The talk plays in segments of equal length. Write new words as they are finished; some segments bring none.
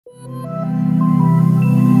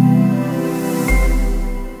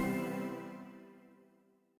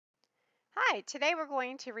right, today we're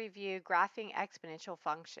going to review graphing exponential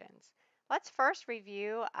functions. Let's first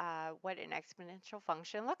review what an exponential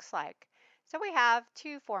function looks like. So we have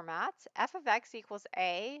two formats, f of x equals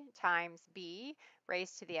a times b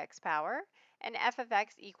raised to the x power, and f of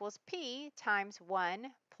x equals p times 1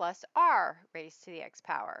 plus r raised to the x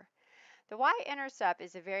power. The y-intercept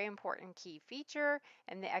is a very important key feature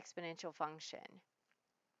in the exponential function.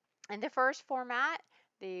 In the first format,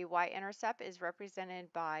 the y-intercept is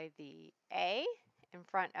represented by the a in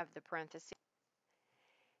front of the parenthesis.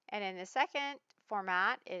 And in the second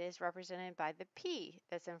format, it is represented by the p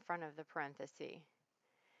that's in front of the parenthesis.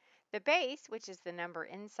 The base, which is the number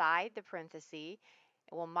inside the parenthesis,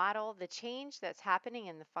 will model the change that's happening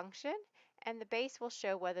in the function, and the base will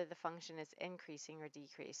show whether the function is increasing or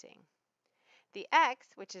decreasing. The x,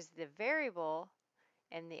 which is the variable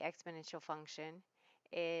in the exponential function,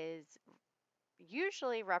 is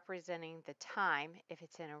usually representing the time if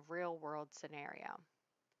it's in a real world scenario.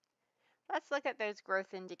 Let's look at those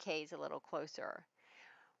growth and decays a little closer.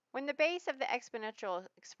 When the base of the exponential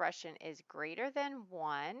expression is greater than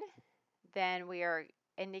 1, then we are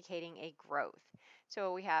indicating a growth.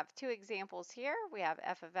 So we have two examples here. We have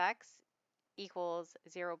f of x equals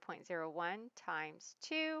 0.01 times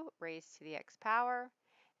 2 raised to the x power,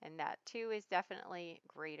 and that 2 is definitely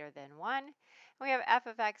greater than 1. And we have f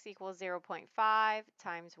of x equals 0.5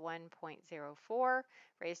 times 1.04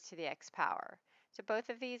 raised to the x power. So both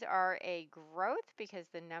of these are a growth because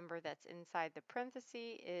the number that's inside the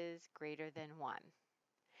parenthesis is greater than 1.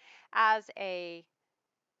 As a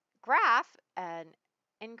graph, an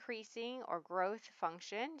increasing or growth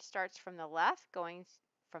function starts from the left, going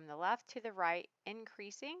from the left to the right,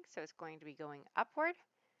 increasing, so it's going to be going upward,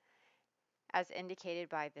 as indicated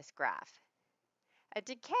by this graph. A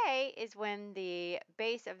decay is when the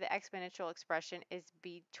base of the exponential expression is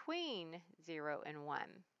between 0 and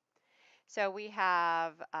 1. So we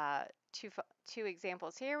have two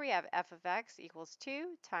examples here. We have f of x equals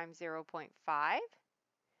 2 times 0.5,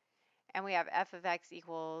 and we have f of x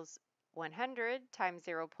equals 100 times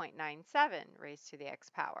 0.97 raised to the x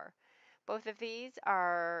power. Both of these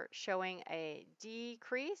are showing a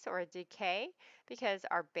decrease or a decay because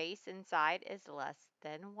our base inside is less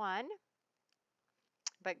than 1,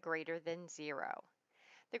 but greater than 0.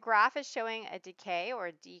 The graph is showing a decay or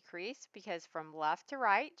a decrease because from left to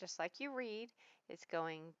right, just like you read, it's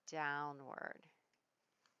going downward.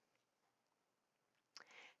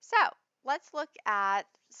 So let's look at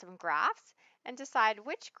some graphs and decide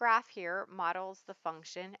which graph here models the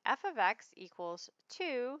function f of x equals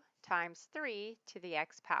 2 times 3 to the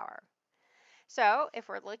x power. So if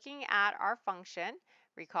we're looking at our function,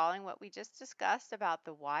 recalling what we just discussed about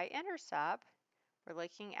the y-intercept, we're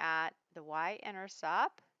looking at the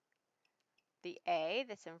y-intercept, the a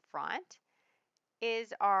that's in front,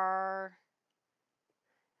 is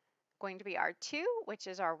going to be our 2, which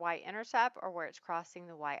is our y-intercept, or where it's crossing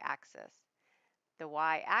the y-axis. The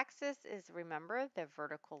y-axis is, remember, the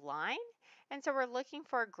vertical line, and so we're looking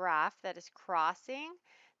for a graph that is crossing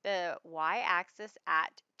the y-axis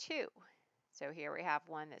at 2. So here we have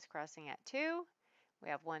one that's crossing at 2, we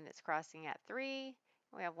have one that's crossing at 3,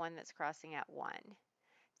 and we have one that's crossing at 1.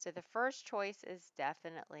 So the first choice is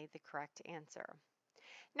definitely the correct answer.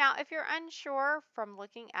 Now, if you're unsure from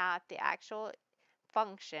looking at the actual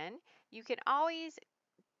function, you can always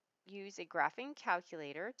use a graphing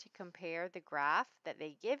calculator to compare the graph that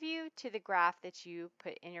they give you to the graph that you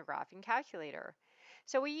put in your graphing calculator.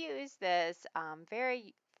 So we use this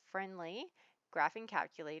very friendly graphing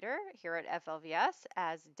calculator here at FLVS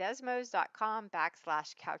as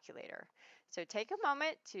desmos.com/calculator. So take a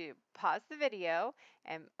moment to pause the video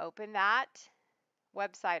and open that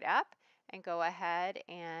website up and go ahead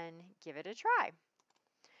and give it a try.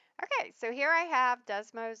 Okay, so here I have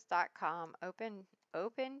desmos.com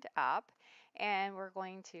opened up, and we're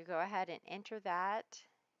going to go ahead and enter that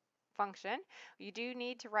function. You do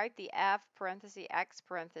need to write the f parenthesis x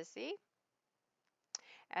parenthesis,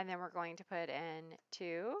 and then we're going to put in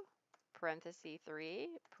 2 parenthesis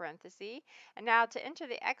 3 parenthesis. And now to enter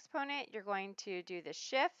the exponent, you're going to do the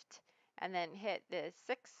shift and then hit the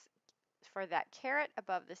 6 for that caret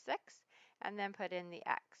above the 6, and then put in the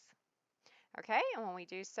x. Okay, and when we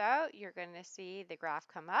do so, you're going to see the graph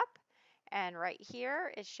come up, and right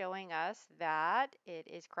here is showing us that it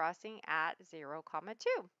is crossing at 0,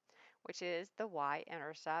 2, which is the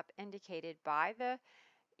y-intercept indicated by the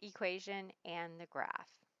equation and the graph.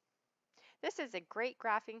 This is a great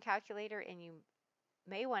graphing calculator, and you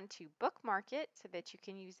may want to bookmark it so that you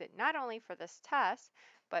can use it not only for this test,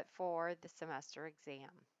 but for the semester exam.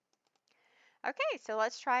 Okay, so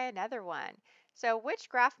let's try another one. So which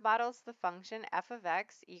graph models the function f of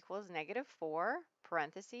x equals negative 4,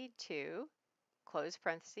 parenthesis 2, close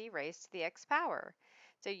parenthesis, raised to the x power?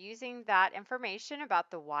 So using that information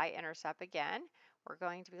about the y-intercept again, we're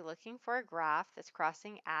going to be looking for a graph that's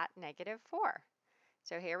crossing at negative 4.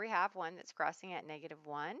 So here we have one that's crossing at negative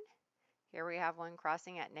 1. Here we have one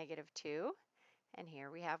crossing at negative 2. And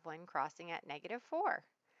here we have one crossing at negative 4.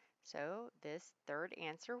 So this third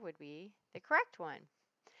answer would be the correct one.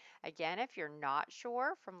 Again, if you're not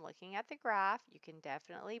sure from looking at the graph, you can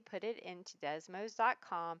definitely put it into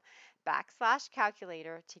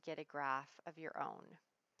desmos.com/calculator to get a graph of your own.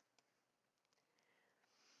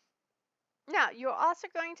 Now, you're also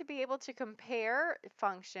going to be able to compare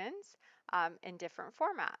functions in different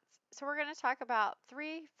formats. So we're going to talk about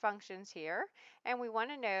 3 functions here, and we want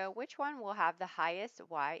to know which one will have the highest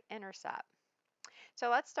y-intercept. So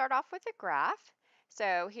let's start off with a graph.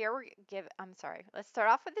 So here let's start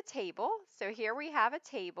off with a table. So here we have a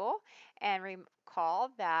table, and recall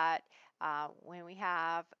that when we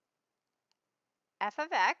have f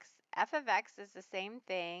of x is the same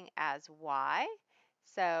thing as y.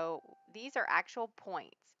 So these are actual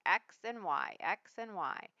points, x and y, x and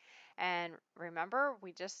y. And remember,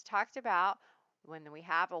 we just talked about when we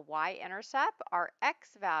have a y-intercept, our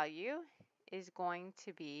x value is going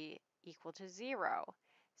to be equal to 0.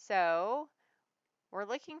 So we're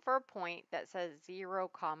looking for a point that says 0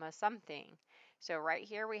 comma something. So right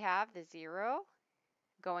here we have the 0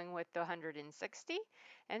 going with the 160,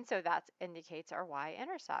 and so that indicates our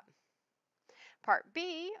y-intercept. Part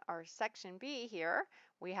B, or section B here,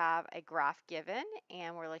 we have a graph given,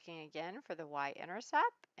 and we're looking again for the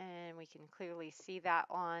y-intercept, and we can clearly see that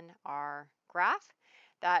on our graph.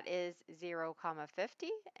 That is 0 comma 50,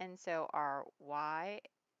 and so our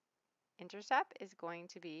y-intercept is going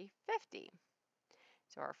to be 50.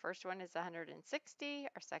 So our first one is 160,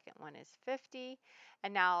 our second one is 50,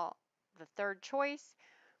 and now the third choice,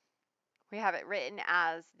 we have it written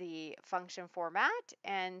as the function format,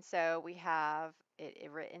 and so we have it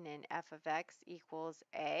written in f of x equals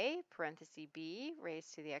a, parenthesis b,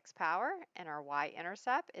 raised to the x power, and our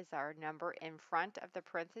y-intercept is our number in front of the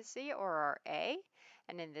parenthesis, or our a,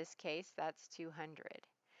 and in this case, that's 200.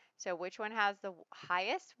 So which one has the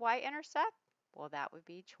highest y-intercept? Well, that would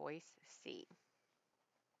be choice C.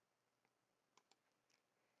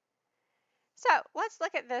 So let's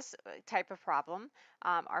look at this type of problem,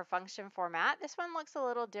 our function format. This one looks a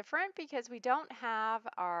little different because we don't have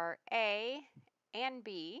our a and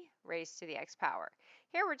b raised to the x power.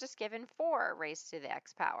 Here we're just given 4 raised to the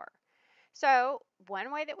x power. So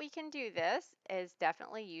one way that we can do this is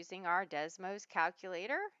definitely using our Desmos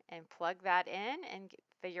calculator and plug that in and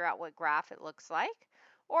figure out what graph it looks like.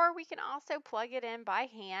 Or we can also plug it in by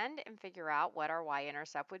hand and figure out what our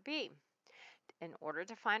y-intercept would be. In order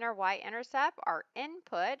to find our y-intercept, our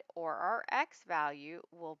input, or our x value,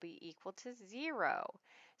 will be equal to 0.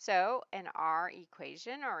 So in our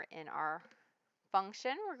equation, or in our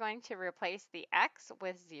function, we're going to replace the x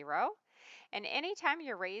with 0. And anytime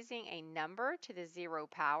you're raising a number to the 0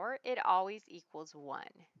 power, it always equals 1.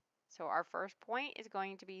 So our first point is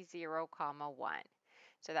going to be 0 comma 1.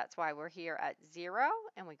 So that's why we're here at 0,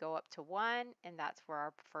 and we go up to 1, and that's where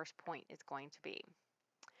our first point is going to be.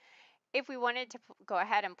 If we wanted to go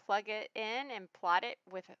ahead and plug it in and plot it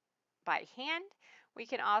by hand, we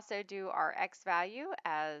can also do our x value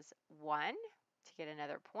as 1 to get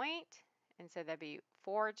another point. And so that'd be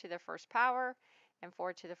 4 to the first power, and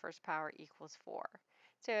 4 to the first power equals 4.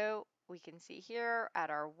 So we can see here at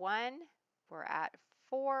our 1, we're at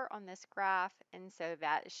 4 on this graph, and so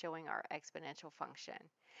that is showing our exponential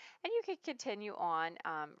function. And you could continue on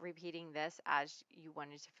repeating this as you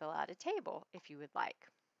wanted to fill out a table if you would like.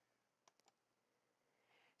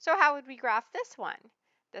 So how would we graph this one?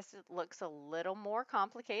 This looks a little more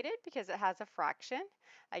complicated because it has a fraction.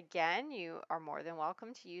 Again, you are more than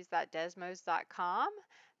welcome to use that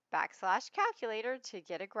desmos.com/calculator to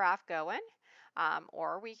get a graph going.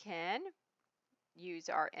 Or we can use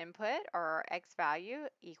our input, or our x value,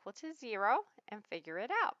 equal to 0 and figure it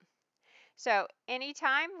out. So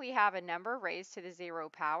anytime we have a number raised to the 0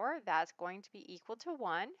 power, that's going to be equal to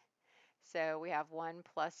 1. So we have 1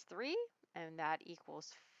 plus 3, and that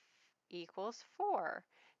equals 4.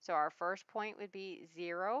 So our first point would be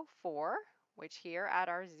 0, 4, which here at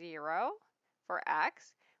our 0 for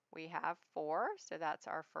x, we have 4. So that's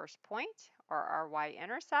our first point, or our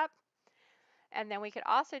y-intercept. And then we could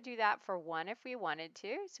also do that for 1 if we wanted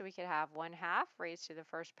to. So we could have 1/2 raised to the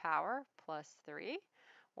first power plus 3.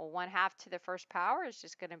 Well, 1/2 to the first power is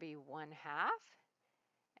just going to be 1/2,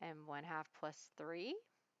 and 1/2 plus 3.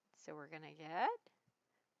 So we're going to get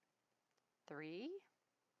 3,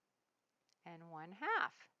 and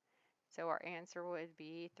 1/2. So our answer would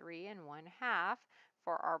be 3 1/2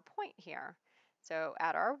 for our point here. So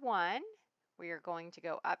at our 1, we are going to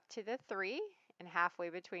go up to the 3, and halfway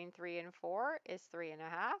between 3 and 4 is 3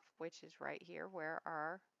 1/2, which is right here where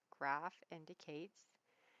our graph indicates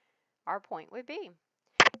our point would be.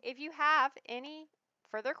 If you have any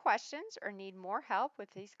further questions or need more help with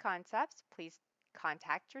these concepts, please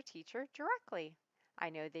contact your teacher directly. I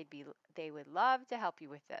know they would love to help you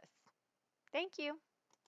with this. Thank you.